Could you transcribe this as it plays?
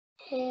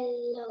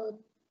Hello,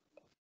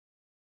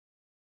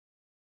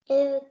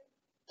 dear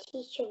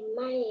teacher.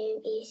 My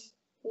name is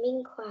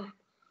Minh Khoa.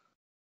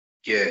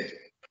 Good.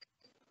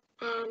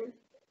 I'm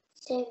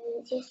 7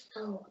 years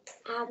old.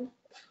 I'm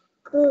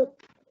good.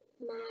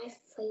 My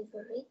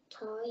favorite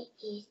toy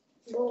is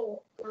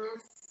ball. My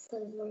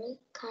favorite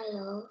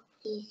color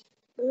is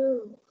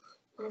blue.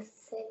 My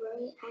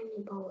favorite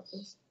animal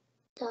is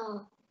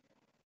dog.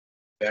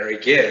 Very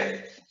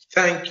good.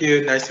 Thank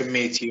you. Nice to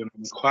meet you,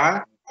 Minh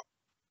Khoa.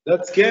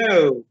 Let's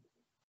go.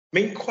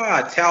 Minh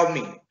Khoa, tell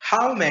me,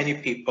 how many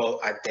people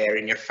are there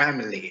in your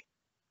family?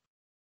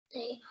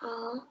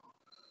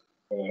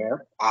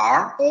 There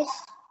are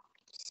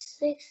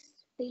six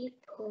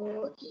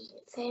people in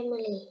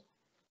family.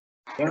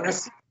 There are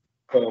six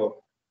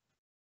people.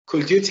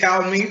 Could you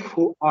tell me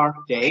who are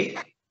they?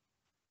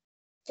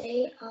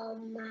 They are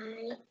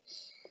my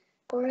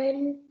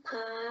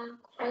grandpa,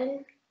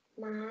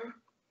 grandma,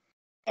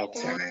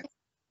 Excellent.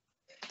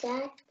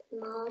 dad,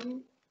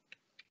 mom,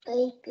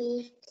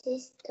 baby,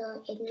 sister,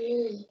 and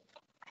me.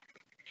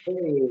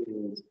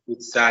 Oh,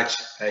 it's such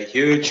a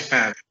huge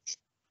family.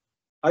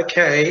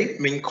 Okay,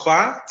 Minh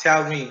Khoa,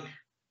 tell me,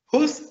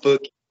 whose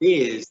book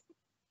is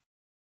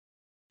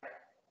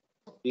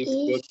this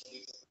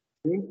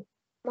book?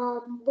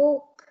 Mom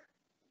book.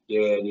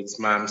 Yeah, it's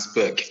mom's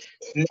book.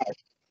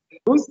 Next,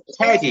 whose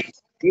teddy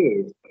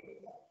is?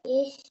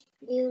 It's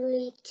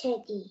Billy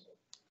Teddy.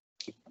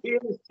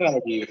 Billy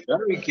Teddy.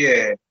 Very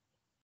good.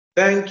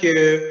 Thank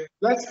you.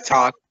 Let's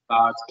talk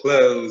about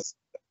clothes.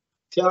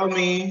 Tell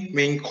me,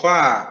 Minh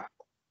Khoa,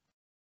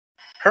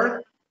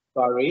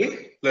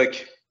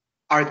 look,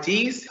 are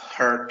these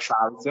her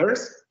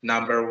trousers?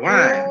 Number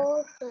one.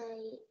 No,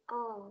 they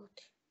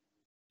aren't.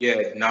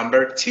 Good.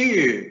 Number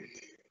two,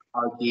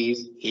 are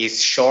these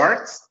his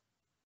shorts?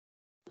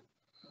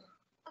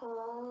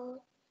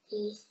 All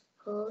these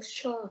are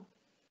short.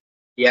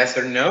 Yes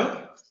or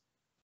no?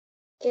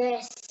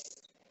 Yes.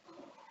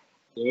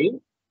 Okay.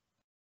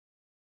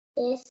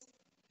 Yes,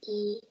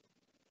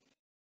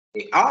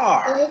 They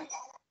are. yes,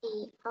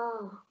 they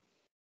are.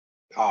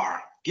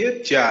 Are.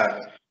 Good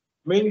job.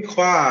 Minh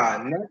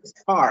Khoa,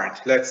 next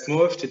part. Let's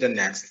move to the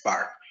next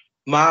part.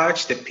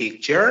 Match the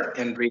picture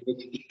and read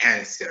the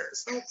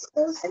answers.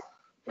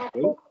 I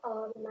put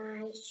on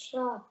my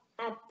short.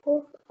 I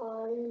put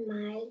on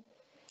my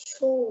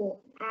shoe.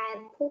 I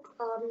put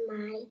on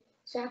my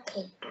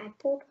jacket. I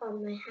put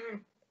on my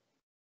hat.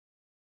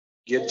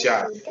 Good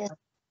job.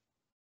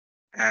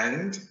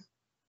 And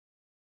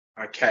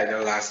okay,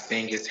 the last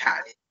thing is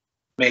hat.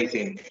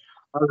 Amazing.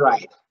 All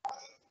right.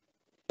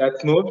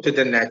 Let's move to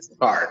the next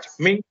part.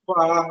 Minh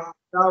Khoa,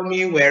 tell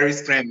me, where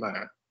is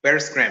grandma?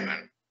 Where's grandma?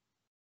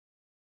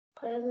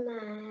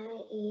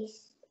 Grandma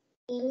is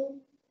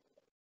in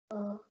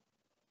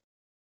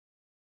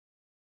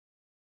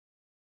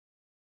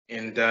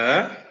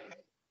the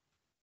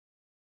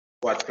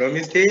what room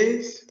is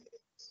this?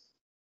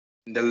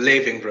 In the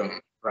living room,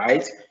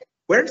 right?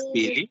 Where's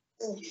Billy?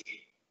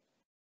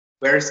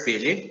 Where's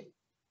Billy?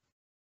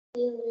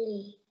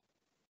 Billy.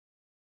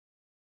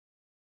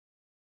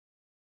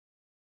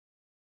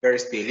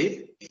 Where's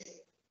Billy?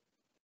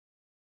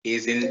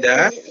 He's in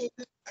the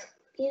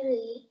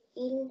Billy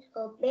in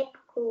a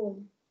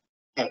bedroom.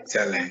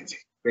 Excellent.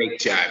 Great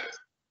job.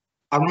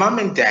 Are mom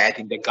and dad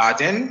in the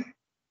garden?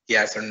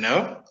 Yes or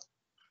no?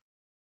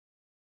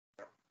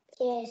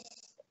 Yes.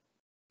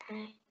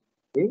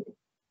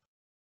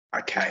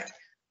 Okay.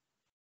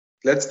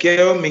 Let's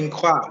go, Minh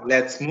Khoa.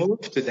 Let's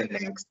move to the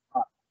next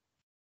part.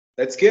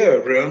 Let's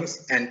go,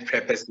 rooms and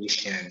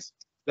prepositions.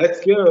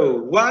 Let's go.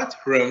 What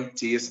room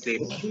do you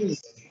sleep in?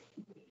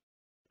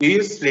 Do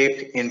you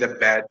sleep in the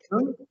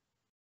bedroom?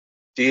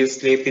 Do you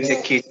sleep in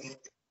the kitchen?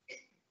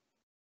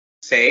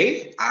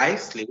 Say, I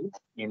sleep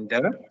in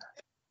the...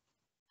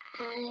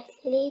 I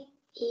sleep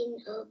in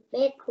a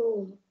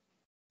bedroom.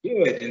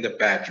 Good, in the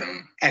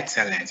bedroom.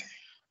 Excellent.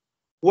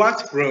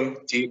 What room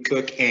do you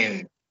cook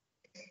in?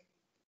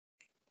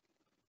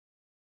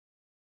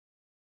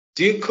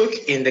 Do you cook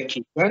in the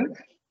kitchen,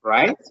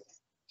 right?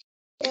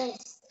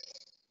 Yes.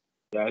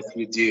 Yes,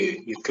 you do.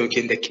 You cook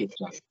in the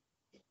kitchen.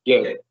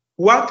 Good.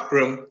 What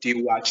room do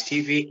you watch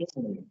TV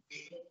in?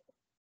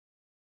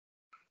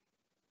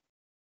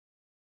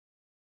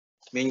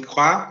 Minh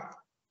Khoa?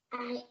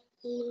 I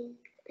in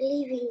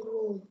living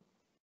room.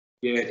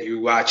 Good. You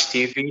watch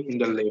TV in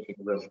the living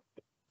room.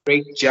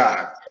 Great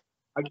job.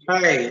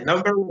 Okay,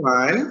 number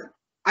one,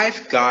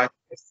 I've got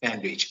a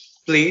sandwich.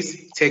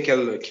 Please take a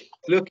look.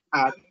 Look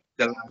at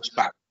the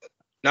lunchbox.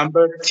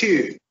 Number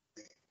two.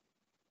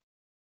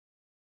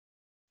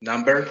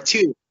 Number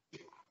two.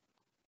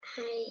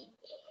 I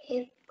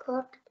have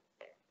got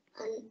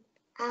an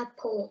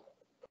apple.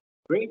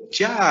 Great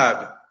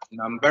job.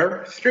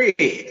 Number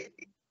three.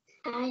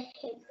 I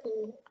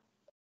haven't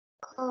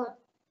got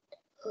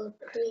a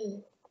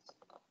drink.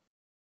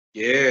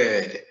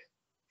 Good.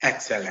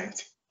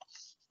 Excellent.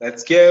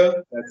 Let's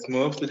go. Let's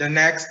move to the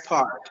next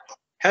part.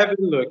 Have a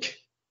look.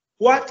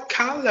 What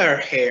color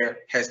hair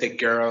has the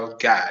girl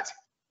got?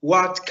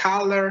 What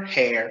color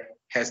hair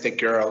has the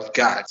girl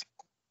got?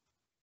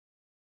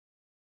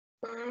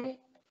 My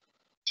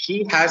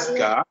He has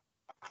got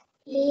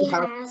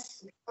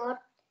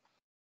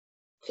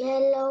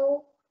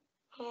yellow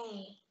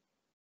hair.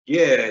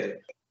 good.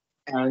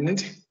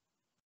 And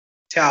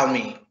tell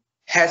me,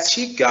 has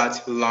she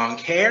got long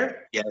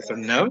hair? Yes or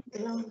no?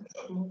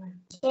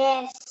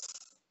 Yes.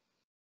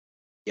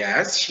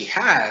 Yes, she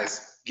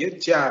has.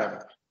 Good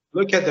job.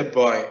 Look at the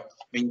boy.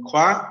 Minh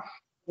Khoa,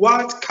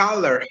 what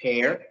color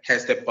hair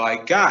has the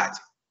boy got?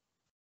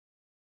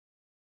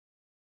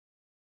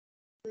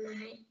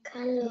 My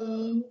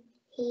color,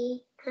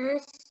 he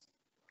has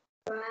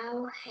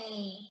brown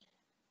hair.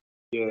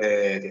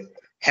 Good.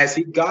 Has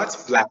he got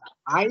black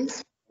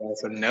eyes?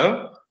 Yes or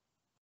no?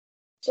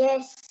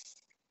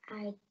 Yes,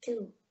 I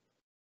do.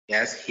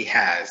 Yes, he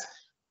has.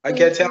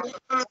 Okay, tell me,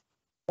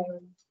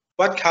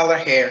 what color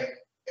hair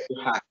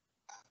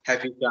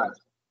have you got?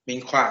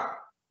 Minh Khoa,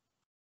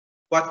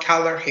 what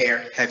color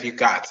hair have you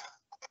got?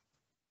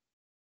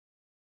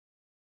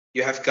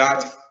 You have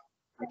got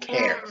black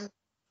hair.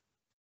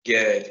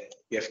 Good.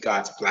 You have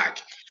got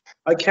black.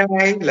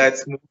 Okay,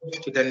 let's move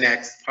to the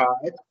next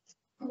part.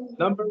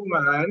 Number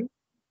one,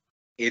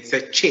 it's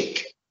a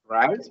chick,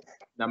 right?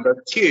 Number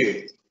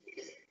two,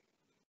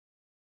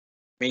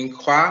 Minh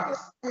Khoa.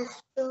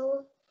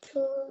 So,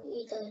 two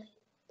is a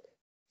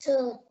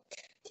shirt.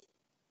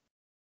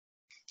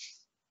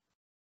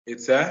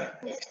 It's a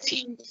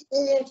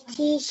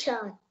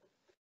T-shirt.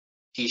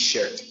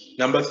 t-shirt.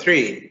 Number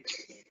three.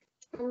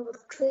 Number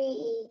three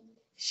is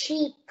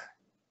sheep.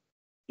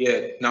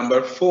 Good.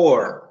 Number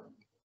four.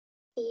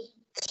 Is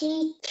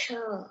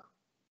teacher.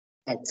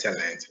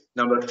 Excellent.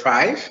 Number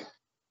five.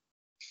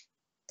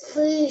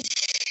 Fish.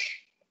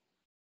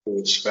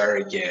 Fish.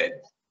 Very good.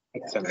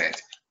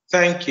 Excellent.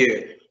 Thank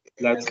you.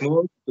 Let's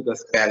move to the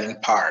spelling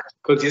part.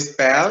 Could you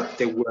spell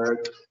the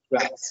word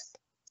dress?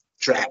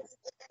 Dress.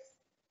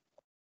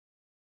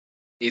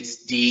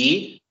 It's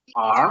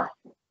D-R.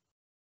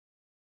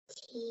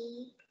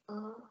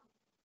 T-R.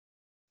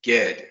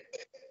 Good.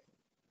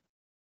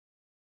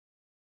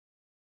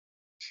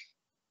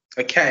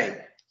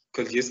 Okay.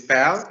 Could you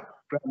spell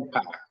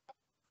grandpa?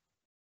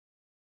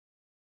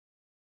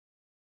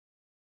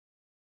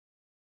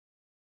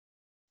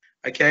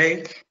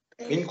 Okay.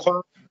 Minh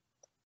Khoa.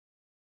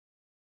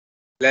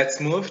 Let's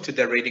move to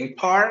the reading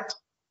part.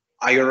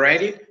 Are you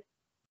ready?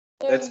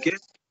 Let's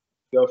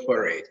go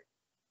for it.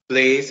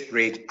 Please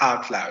read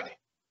out loud.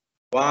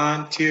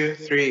 1, 2,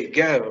 3,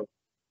 go.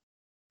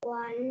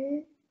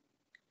 One.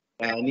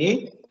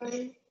 Many.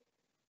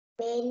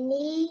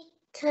 Many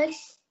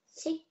touched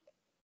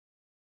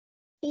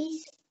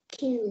his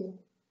cue.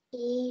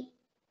 He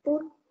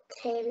put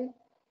them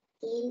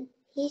in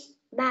his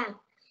bag.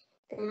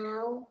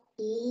 Now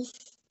he's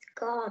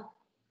got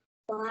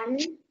 1,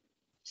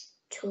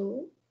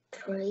 2,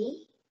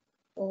 3,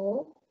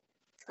 4,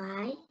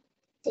 5,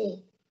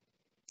 6,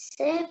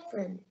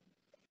 7,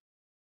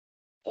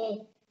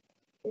 8,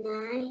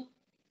 9,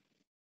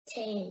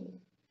 10.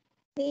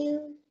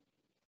 Bill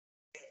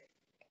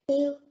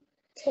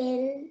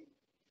 10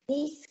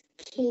 is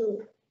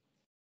cute.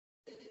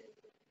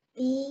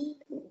 Beanie.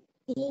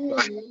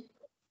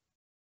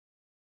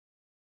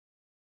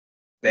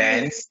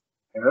 Then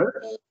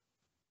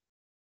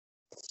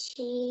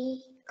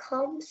She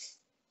comes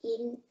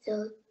in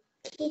the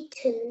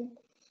kitchen.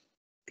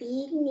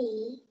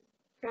 Beanie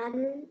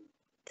ran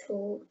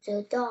to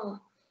the door.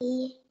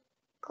 He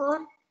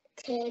got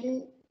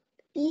 10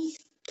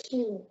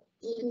 biscuits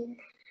in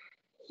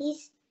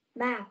his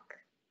bag.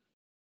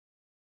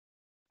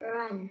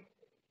 Run.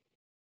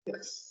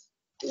 yes.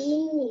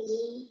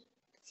 Beanie's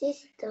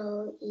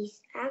sister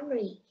is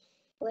angry.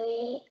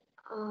 Where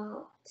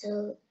are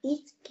the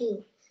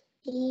biscuits?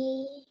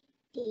 Beanie,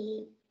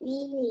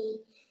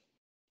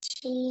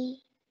 she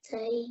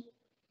said,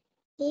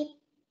 give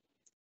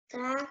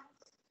back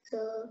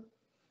the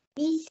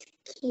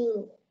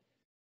biscuit.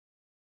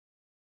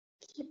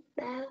 Give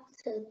back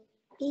the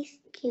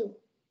biscuit.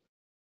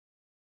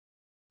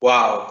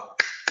 Wow,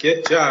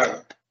 good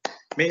job.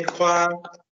 Minh Khoa,